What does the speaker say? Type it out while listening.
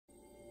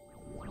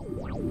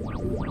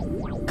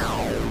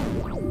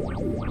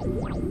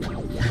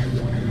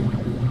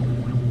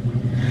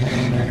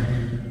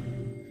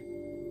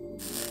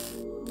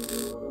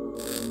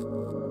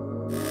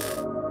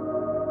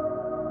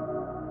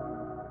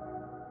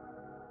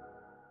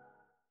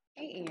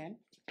Hey, Ian.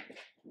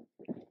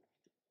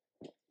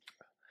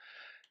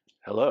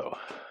 Hello.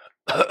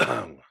 Do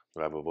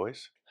I have a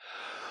voice?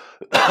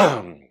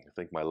 I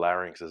think my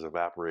larynx is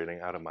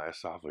evaporating out of my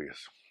esophagus,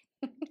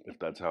 if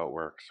that's how it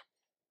works.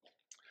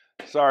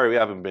 Sorry we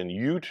haven't been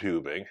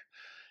YouTubing.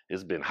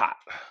 It's been hot.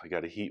 We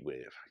got a heat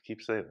wave. I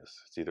keep saying this.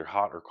 It's either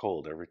hot or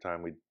cold every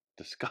time we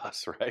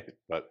discuss, right?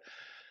 But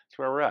that's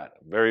where we're at.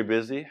 Very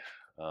busy.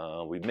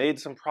 We've made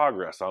some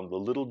progress on the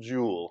little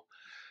jewel.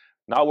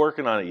 Not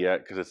working on it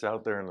yet because it's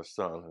out there in the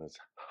sun and it's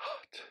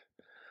hot.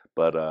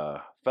 But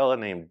a fella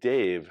named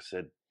Dave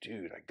said,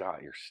 dude, I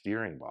got your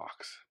steering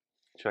box.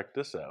 Check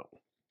this out.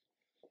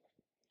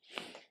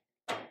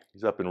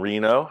 He's up in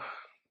Reno.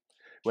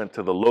 Went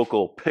to the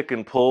local pick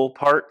and pull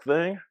part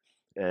thing.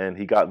 And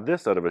he got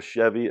this out of a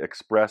Chevy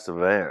Express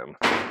van.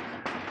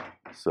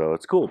 So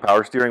it's cool.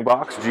 Power steering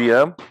box,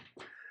 GM.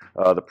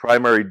 The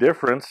primary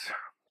difference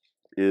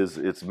is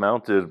it's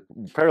mounted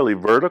fairly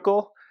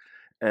vertical.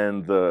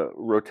 And the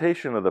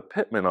rotation of the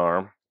pitman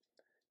arm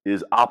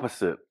is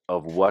opposite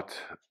of what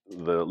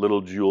the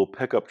little Jewel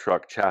pickup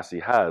truck chassis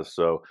has.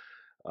 So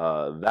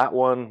that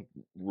one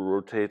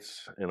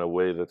rotates in a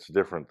way that's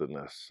different than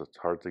this. It's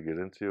hard to get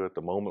into at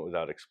the moment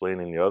without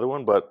explaining the other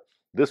one, but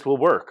this will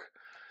work.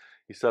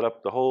 He set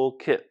up the whole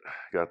kit.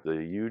 Got the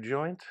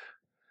U-joint,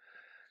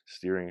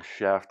 steering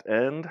shaft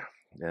end,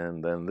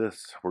 and then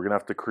this. We're gonna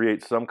have to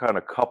create some kind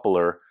of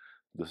coupler.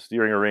 The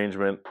steering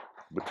arrangement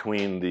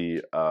between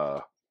the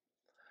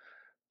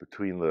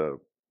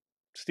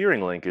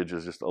steering linkage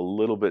is just a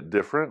little bit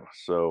different.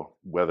 So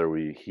whether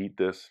we heat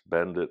this,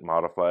 bend it,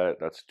 modify it,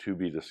 that's to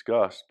be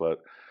discussed. But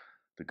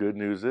the good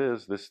news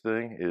is this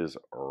thing is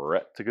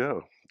ready to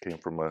go. Came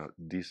from a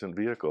decent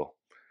vehicle.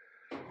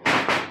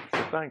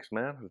 So thanks,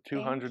 man. The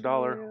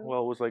 $200,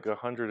 well, it was like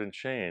 $100 and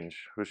change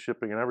with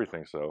shipping and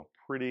everything. So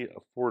pretty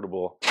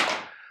affordable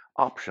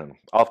option.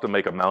 I'll have to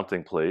make a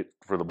mounting plate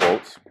for the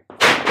bolts.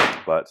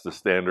 But it's the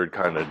standard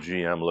kind of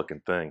GM looking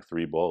thing,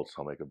 3 bolts.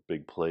 I'll make a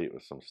big plate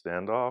with some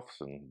standoffs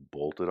and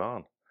bolt it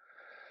on.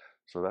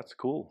 So that's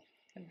cool.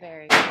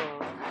 Very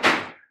cool.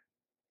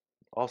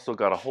 Also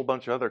got a whole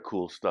bunch of other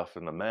cool stuff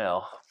in the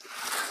mail.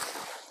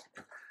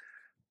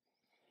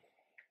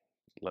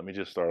 Let me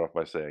just start off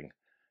by saying,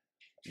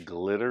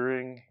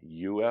 glittering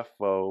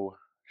UFO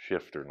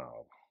shifter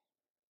knob,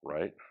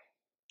 right?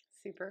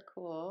 Super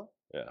cool.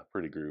 Yeah,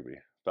 pretty groovy.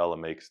 Fella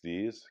makes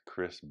these.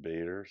 Chris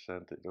Bader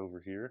sent it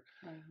over here.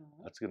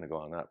 That's going to go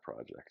on that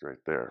project right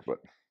there, but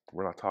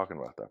we're not talking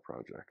about that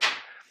project.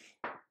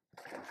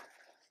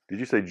 Did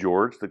you say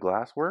George the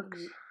Glassworks?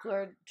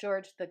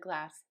 George the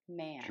Glass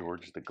Man.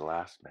 George the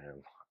Glass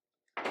Man.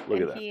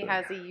 Look at that. He thing.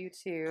 has a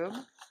YouTube.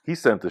 He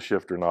sent the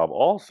shifter knob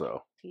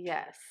also.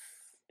 Yes.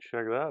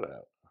 Check that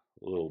out.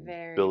 A little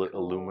Very billet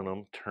cool.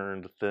 aluminum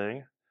turned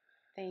thing.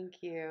 Thank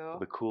you.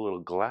 The cool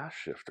little glass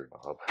shifter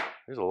knob.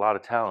 There's a lot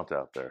of talent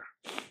out there.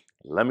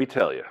 Let me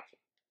tell you.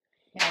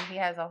 Yeah, and he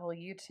has a whole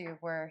YouTube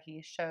where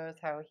he shows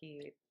how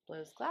he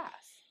blows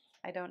glass.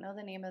 I don't know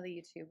the name of the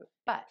YouTube,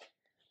 but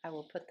I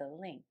will put the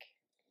link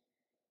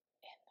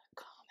in the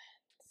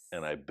comments.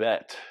 And I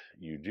bet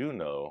you do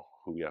know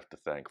who we have to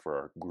thank for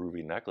our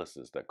groovy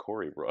necklaces that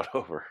Corey brought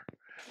over.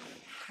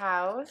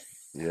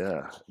 House.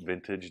 Yeah,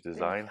 Vintage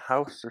Design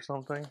House or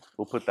something.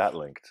 We'll put that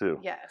link too.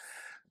 Yes.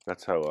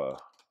 That's how.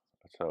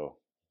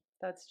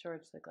 That's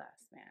George the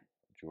Glass Man.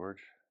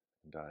 George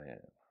and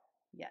Diane.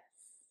 Yes.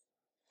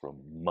 From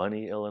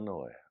Money,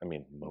 Illinois. I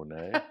mean,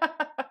 Monet.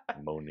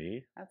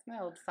 Moni. That's my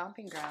old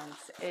stomping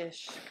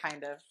grounds-ish,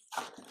 kind of.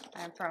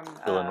 I'm from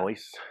Illinois.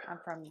 I'm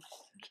from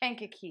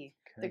Kankakee,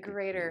 the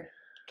greater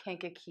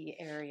Kankakee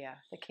area,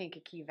 the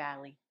Kankakee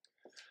Valley.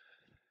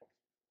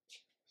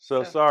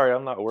 So sorry,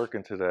 I'm not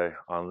working today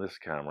on this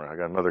camera. I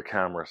got another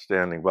camera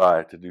standing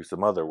by to do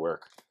some other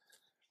work.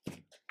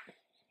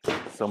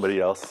 Somebody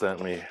else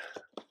sent me.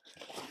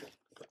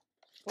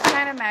 What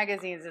kind of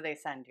magazines do they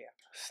send you?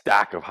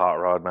 Stack of hot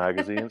rod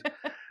magazines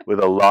with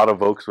a lot of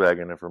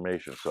Volkswagen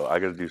information. So I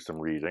got to do some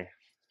reading.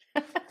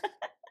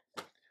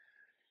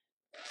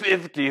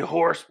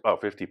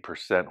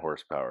 50%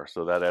 horsepower.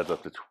 So that adds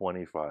up to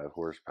 25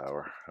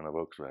 horsepower in a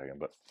Volkswagen.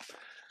 But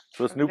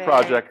so this new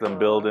project I'm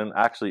building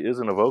actually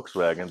isn't a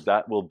Volkswagen.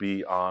 That will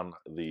be on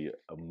the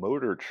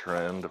Motor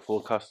Trend full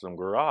custom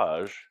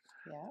garage.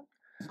 Yeah.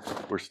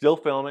 We're still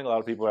filming. A lot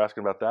of people are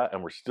asking about that.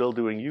 And we're still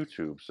doing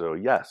YouTube. So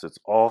yes, it's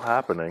all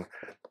happening.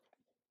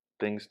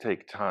 Things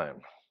take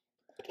time.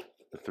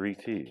 The 3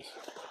 T's.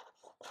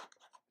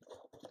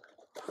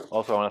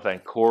 Also, I want to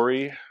thank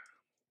Corey.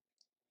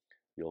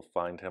 You'll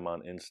find him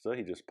on Insta.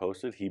 He just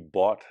posted. He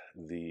bought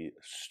the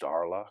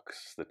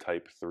Starlux, the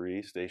Type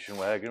 3 station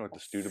wagon with the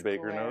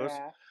Studebaker nose.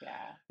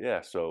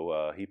 Yeah,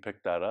 so he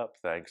picked that up.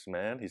 Thanks,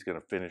 man. He's going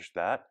to finish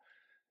that,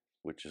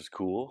 which is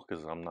cool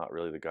because I'm not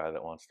really the guy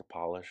that wants to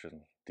polish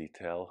and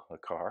detail a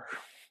car,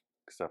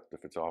 except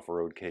if it's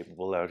off-road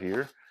capable out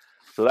here.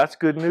 So that's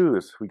good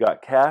news. We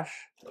got cash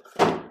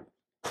to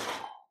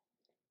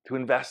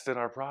invest in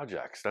our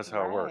projects. That's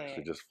how it works.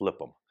 We just flip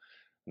them.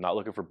 I'm not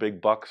looking for big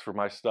bucks for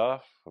my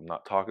stuff. I'm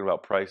not talking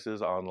about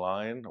prices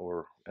online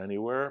or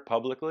anywhere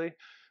publicly.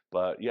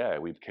 But yeah,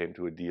 we came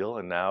to a deal,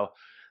 and now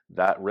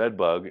that red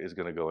bug is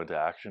going to go into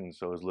action, and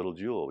so is little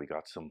Jewel. We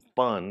got some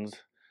funds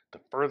to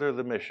further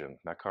the mission.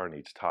 That car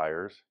needs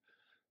tires.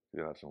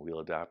 We got some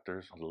wheel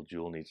adapters. Little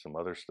Jewel needs some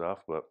other stuff,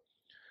 but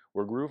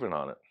we're grooving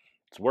on it.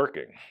 It's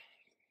working.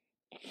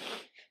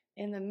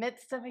 In the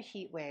midst of a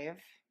heat wave.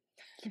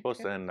 It's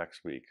supposed to end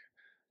next week.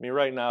 I mean,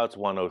 right now it's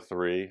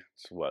 1:03.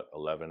 It's what,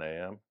 11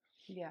 a.m.?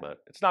 Yeah. But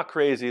it's not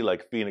crazy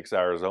like Phoenix,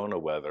 Arizona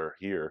weather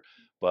here.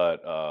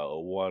 But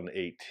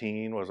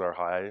 118 was our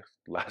high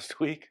last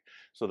week.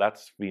 So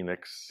that's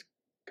Phoenix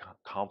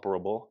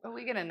comparable. But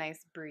we get a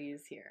nice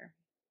breeze here.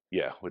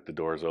 Yeah, with the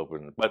doors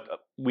open. But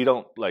we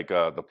don't like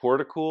the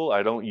portacool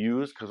I don't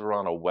use because we're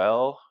on a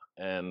well.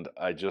 And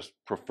I just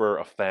prefer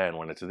a fan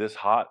when it's this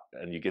hot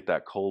and you get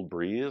that cold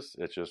breeze.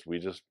 It's just, we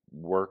just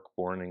work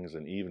mornings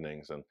and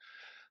evenings, and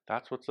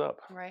that's what's up.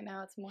 Right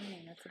now it's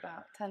morning. It's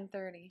about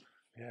 10:30.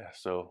 Yeah,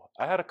 so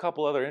I had a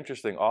couple other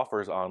interesting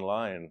offers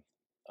online.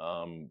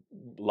 A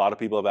lot of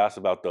people have asked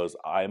about those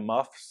eye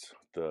muffs,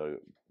 the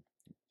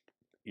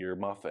ear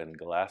muff and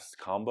glass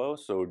combo.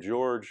 So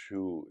George,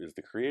 who is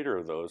the creator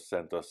of those,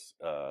 sent us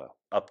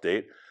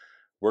update.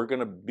 We're going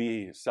to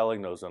be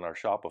selling those in our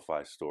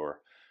Shopify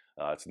store.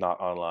 It's not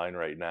online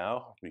right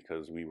now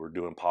because we were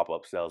doing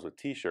pop-up sales with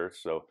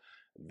t-shirts. So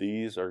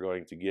these are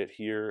going to get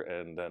here,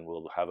 and then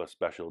we'll have a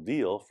special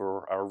deal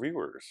for our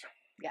viewers.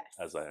 Yes.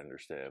 As I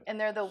understand. And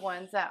they're the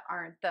ones that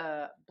aren't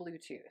the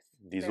Bluetooth.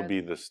 These will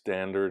be the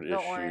standard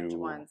issue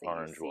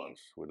orange ones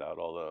without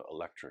all the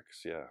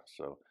electrics. Yeah,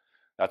 so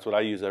that's what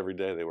I use every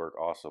day. They work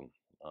awesome.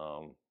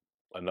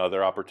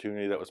 Another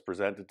opportunity that was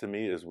presented to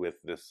me is with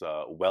this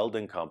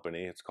welding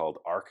company. It's called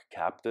Arc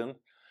Captain.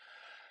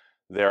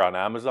 They're on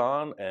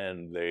Amazon,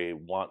 and they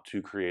want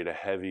to create a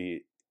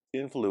heavy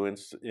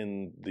influence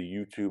in the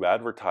YouTube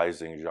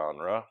advertising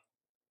genre.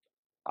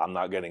 I'm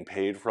not getting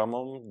paid from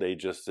them. They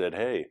just said,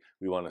 hey,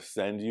 we want to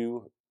send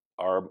you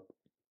our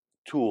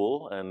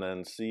tool and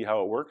then see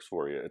how it works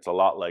for you. It's a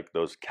lot like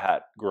those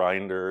cat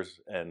grinders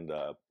and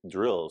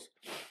drills,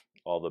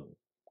 all the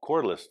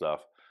cordless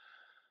stuff.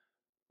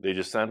 They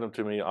just sent them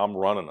to me. I'm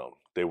running them.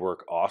 They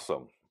work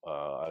awesome.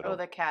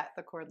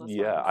 The cordless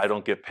Yeah, ones. I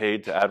don't get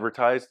paid to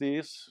advertise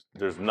these.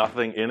 There's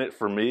nothing in it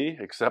for me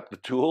except the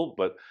tool,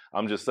 but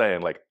I'm just saying,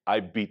 like, I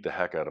beat the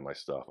heck out of my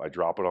stuff. I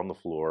drop it on the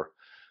floor.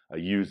 I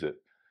use it.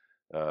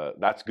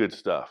 That's good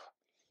stuff.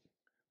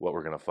 What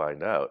we're going to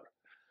find out.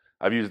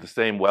 I've used the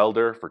same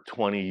welder for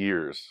 20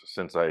 years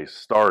since I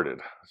started,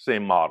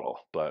 same model,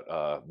 but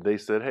they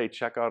said, hey,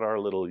 check out our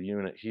little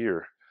unit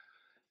here.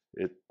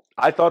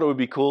 I thought it would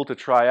be cool to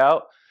try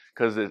out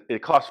because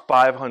it costs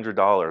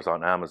 $500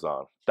 on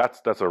Amazon.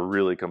 That's a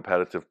really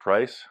competitive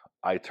price.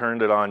 I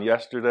turned it on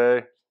yesterday.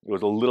 It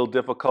was a little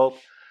difficult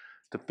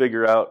to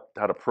figure out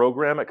how to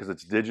program it because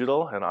it's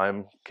digital and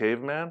I'm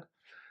caveman.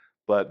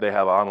 But they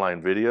have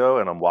online video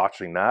and I'm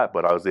watching that,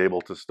 but I was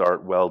able to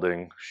start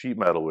welding sheet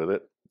metal with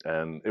it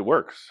and it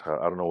works.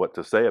 I don't know what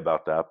to say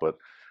about that, but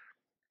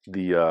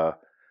the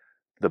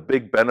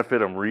big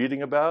benefit I'm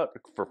reading about,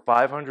 for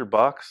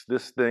 $500,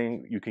 this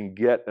thing, you can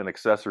get an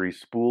accessory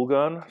spool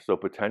gun, so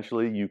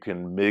potentially you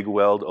can MIG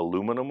weld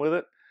aluminum with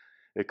it.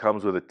 It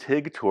comes with a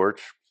TIG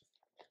torch,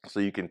 so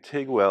you can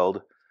TIG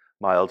weld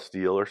mild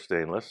steel or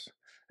stainless.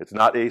 It's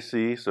not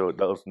AC, so it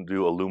doesn't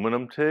do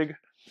aluminum TIG.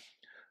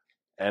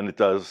 And it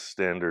does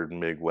standard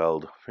MIG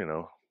weld,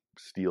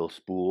 steel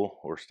spool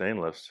or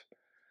stainless.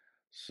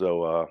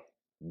 So,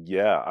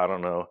 yeah, I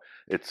don't know.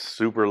 It's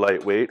super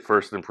lightweight,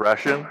 first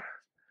impression.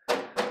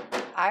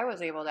 I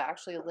was able to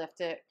actually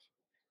lift it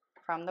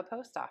from the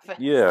post office.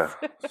 Yeah,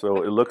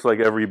 so it looks like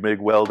every MIG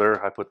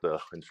welder. I put the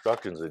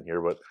instructions in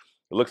here, but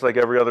it looks like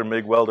every other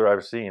MIG welder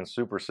I've seen.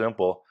 Super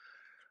simple.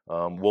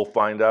 We'll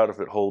find out if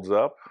it holds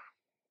up.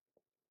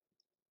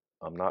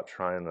 I'm not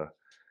trying to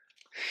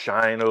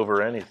shine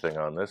over anything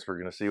on this. We're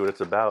going to see what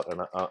it's about.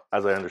 And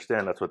as I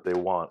understand, that's what they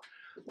want.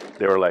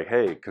 They were like,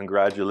 hey,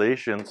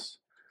 congratulations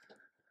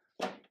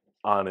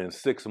on in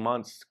 6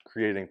 months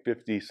creating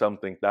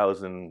 50-something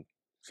thousand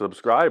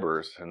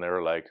subscribers. And they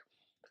were like,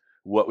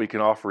 what we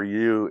can offer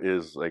you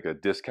is like a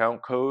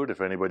discount code.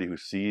 If anybody who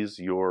sees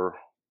your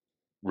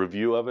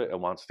review of it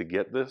and wants to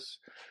get this,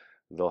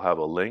 they'll have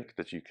a link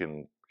that you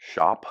can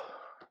shop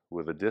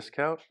with a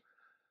discount.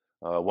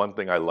 One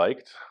thing I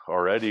liked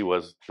already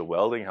was the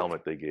welding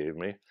helmet they gave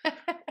me.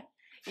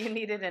 You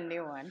needed a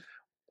new one.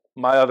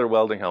 My other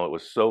welding helmet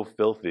was so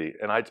filthy,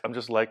 and I'm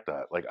just like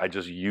that. Like, I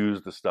just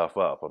use the stuff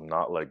up. I'm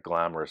not like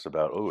glamorous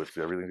about, oh,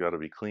 everything's got to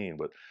be clean.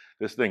 But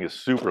this thing is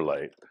super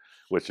light,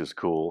 which is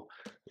cool.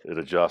 It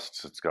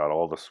adjusts. It's got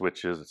all the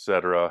switches,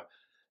 etc.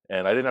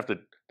 And I didn't have to.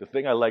 The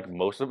thing I liked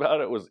most about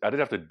it was I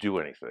didn't have to do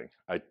anything.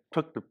 I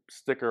took the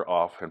sticker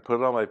off and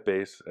put it on my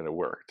face, and it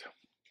worked.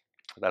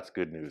 That's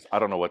good news. I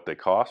don't know what they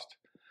cost,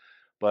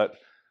 but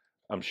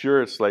I'm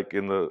sure it's like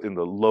in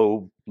the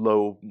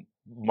low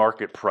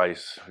market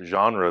price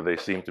genre they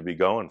seem to be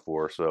going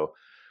for. So,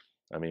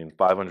 I mean,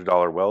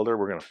 $500 welder,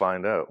 we're going to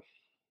find out.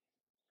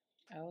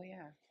 Oh,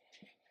 yeah.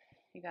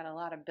 You got a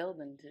lot of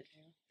building to do.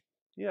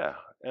 Yeah,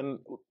 and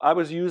I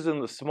was using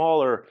the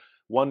smaller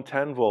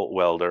 110-volt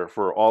welder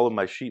for all of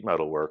my sheet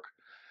metal work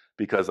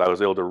because I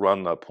was able to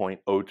run the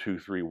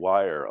 .023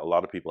 wire. A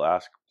lot of people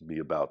ask me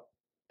about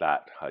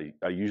that.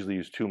 I usually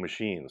use two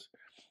machines,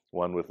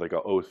 one with like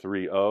a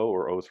 030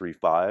 or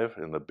 035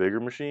 in the bigger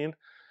machine,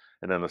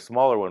 and then the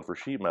smaller one for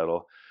sheet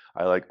metal,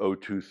 I like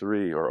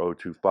 023 or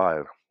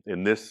 025.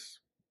 In this,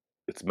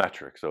 it's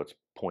metric, so it's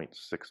 0.6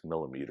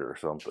 millimeter or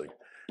something.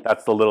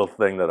 That's the little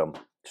thing that I'm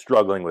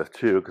struggling with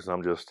too, because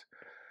I'm just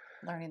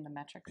learning the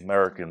metric system.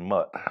 American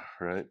mutt,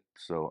 right?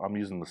 So I'm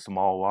using the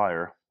small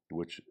wire,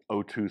 which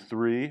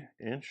 023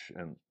 inch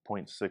and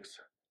 0.6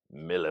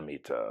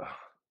 millimeter.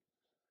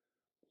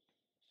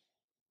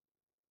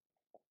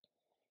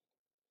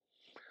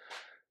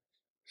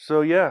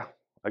 So yeah,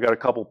 I got a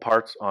couple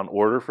parts on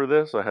order for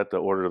this. I had to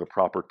order the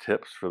proper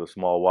tips for the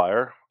small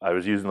wire. I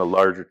was using the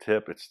larger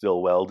tip. It's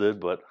still welded,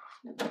 but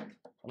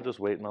I'm just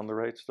waiting on the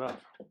right stuff.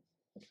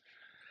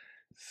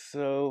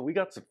 So we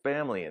got some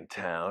family in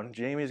town.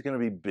 Jamie's going to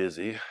be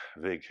busy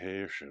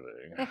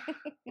vacationing.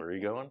 Where are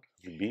you going?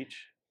 The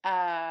beach?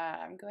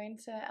 I'm going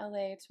to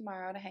LA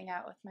tomorrow to hang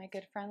out with my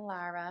good friend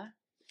Lara.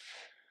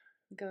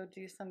 Go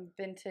do some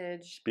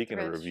vintage. Speaking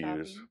of thrift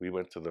reviews, shopping we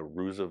went to the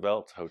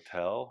Roosevelt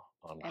Hotel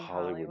on in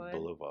Hollywood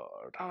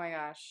Boulevard. Oh my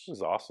gosh. It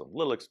was awesome. A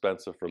little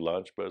expensive for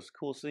lunch, but it's a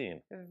cool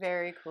scene.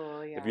 Very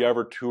cool, yeah. If you're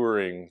ever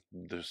touring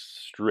the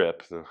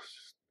strip, the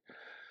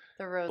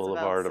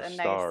Boulevard Roosevelt's of a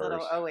Stars, nice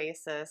little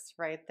oasis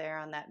right there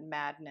on that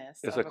madness.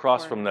 it's of a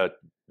across from corner.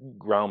 the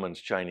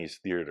Grauman's Chinese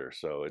Theater,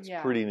 so it's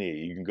Yeah. pretty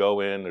neat. You can go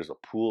in, there's a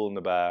pool in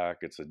the back,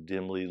 it's a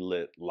dimly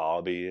lit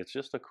lobby. It's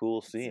just a cool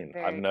It's a scene.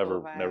 very I've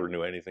never cool vibe. never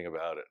knew anything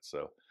about it.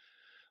 So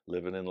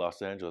living in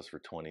Los Angeles for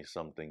 20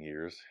 something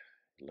years,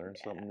 you learn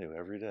something new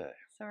every day.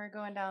 So we're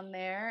going down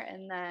there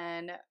and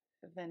then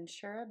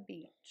Ventura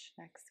Beach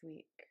next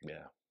week.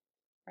 Yeah.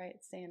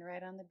 Right, staying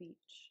right on the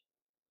beach.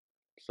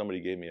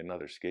 Somebody gave me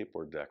another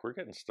skateboard deck. We're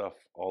getting stuff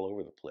all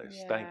over the place.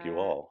 Yeah. Thank you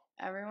all.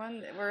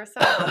 Everyone, we're so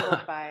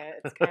humbled by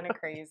it. It's kind of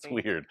crazy. It's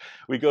weird.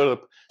 We go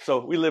to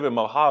so we live in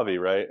Mojave,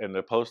 right? And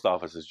the post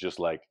office is just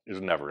like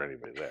there's never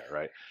anybody there,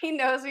 right? He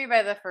knows me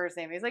by the first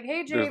name. He's like,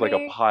 "Hey, Jamie." There's like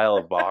a pile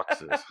of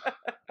boxes.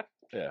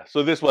 Yeah.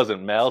 So this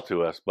wasn't mailed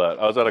to us, but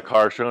I was at a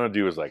car show and a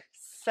dude was like,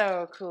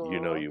 so cool. "You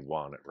know you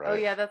want it, right?" Oh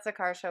yeah, that's a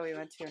car show we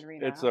went to in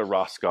Reno. It's a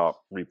Roscoe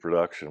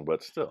reproduction,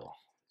 but still,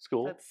 it's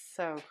cool. That's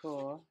so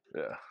cool.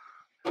 Yeah.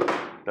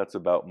 That's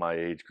about my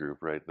age group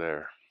right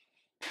there.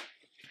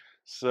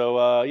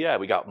 So yeah,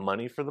 we got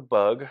money for the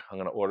bug. I'm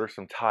gonna order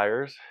some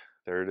tires.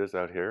 There it is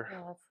out here.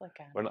 Yeah, let's look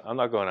at it. I'm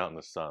not going out in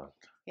the sun.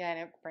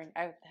 Yeah,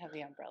 I have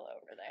the umbrella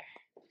over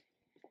there.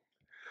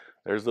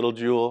 There's little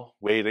Jewel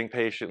waiting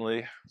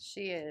patiently.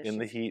 She is. In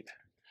the heat.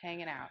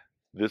 Hanging out.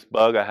 This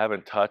bug I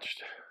haven't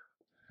touched.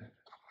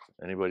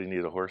 Anybody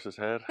need a horse's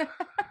head?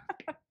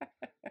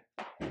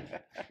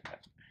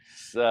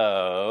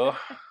 So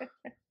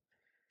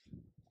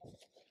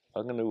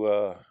I'm going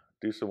to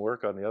do some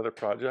work on the other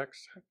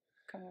projects.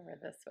 Come over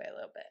this way a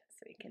little bit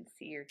so we can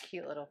see your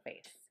cute little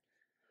face.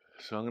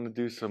 So I'm going to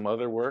do some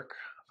other work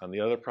on the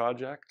other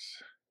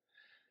projects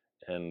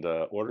and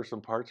order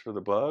some parts for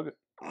the bug.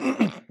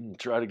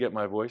 Try to get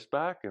my voice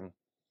back, and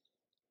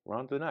we're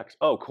on to the next.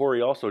 Oh,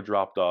 Corey also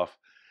dropped off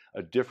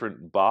a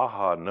different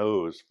Baja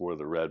nose for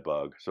the red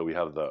bug. So we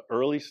have the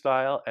early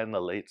style and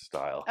the late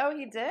style. Oh,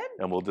 he did?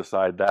 And we'll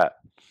decide that.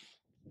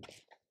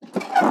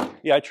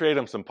 Yeah, I traded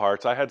him some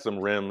parts. I had some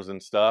rims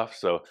and stuff.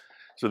 So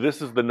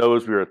this is the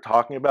nose we were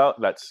talking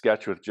about, that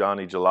sketch with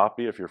Johnny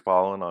Jalopy, if you're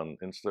following on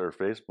Insta or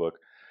Facebook.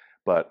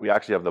 But we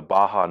actually have the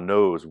Baja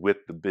nose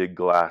with the big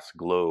glass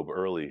globe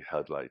early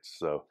headlights.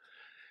 So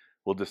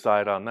we'll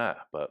decide on that.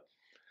 But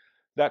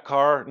that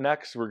car,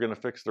 next, we're going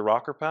to fix the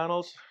rocker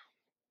panels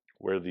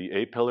where the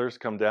A-pillars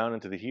come down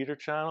into the heater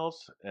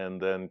channels and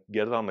then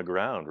get it on the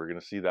ground. We're going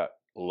to see that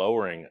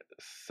lowering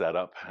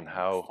setup and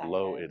how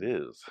low it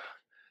is.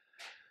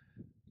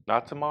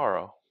 Not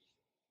tomorrow.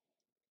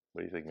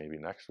 What do you think, maybe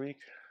next week?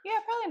 Yeah,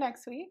 probably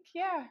next week.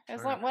 Yeah,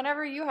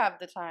 whenever you have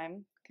the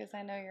time, because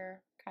I know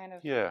you're kind of...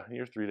 Yeah,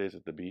 you're 3 days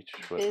at the beach.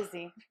 But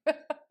busy.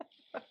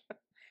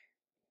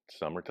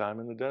 Summertime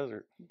in the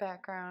desert.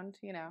 Background,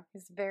 you know,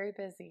 he's very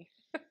busy.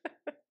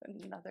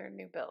 Another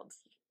new build.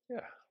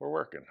 Yeah, we're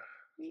working.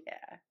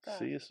 Yeah.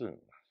 See you soon.